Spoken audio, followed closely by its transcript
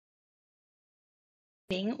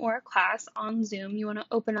meeting or a class on Zoom, you want to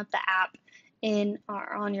open up the app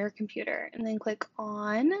on your computer and then click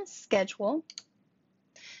on schedule.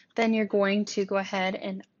 Then you're going to go ahead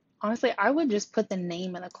and honestly, I would just put the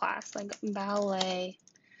name of the class, like ballet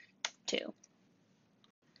 2.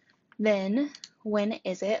 Then when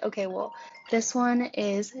is it? Okay, well, this one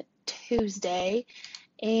is Tuesday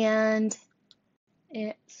and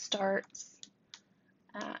it starts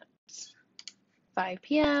at 5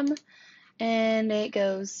 p.m. and it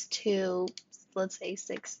goes to, let's say,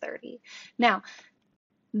 6:30. Now,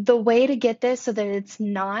 the way to get this so that it's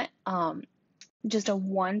not just a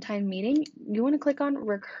one-time meeting, you want to click on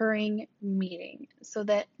recurring meeting so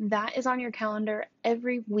that that is on your calendar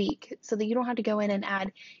every week so that you don't have to go in and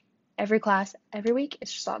add every class every week.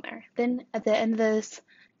 It's just on there. Then at the end of this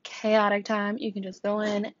chaotic time, you can just go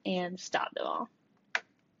in and stop them all.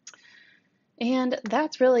 And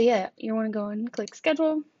that's really it. You want to go and click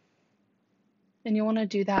schedule, and you want to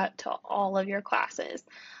do that to all of your classes.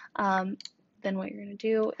 Then what you're going to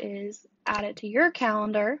do is add it to your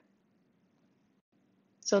calendar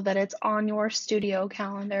so that it's on your studio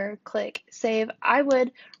calendar. Click save. I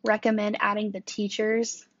would recommend adding the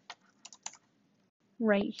teachers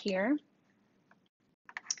right here.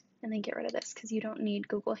 And then get rid of this because you don't need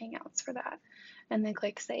Google Hangouts for that. And then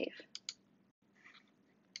click save.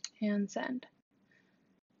 And send.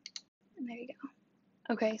 And there you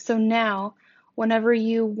go. Okay, so now whenever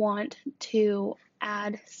you want to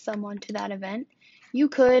add someone to that event, you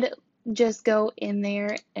could just go in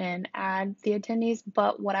there and add the attendees,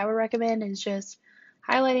 but what I would recommend is just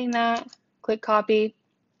highlighting that, click copy,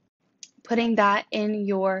 putting that in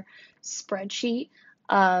your spreadsheet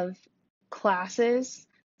of classes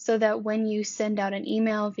so that when you send out an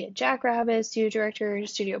email via Jackrabbit, Studio Director,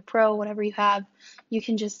 Studio Pro, whatever you have, you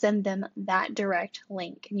can just send them that direct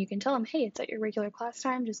link. And you can tell them, hey, it's at your regular class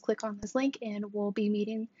time. Just click on this link and we'll be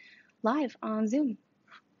meeting live on Zoom.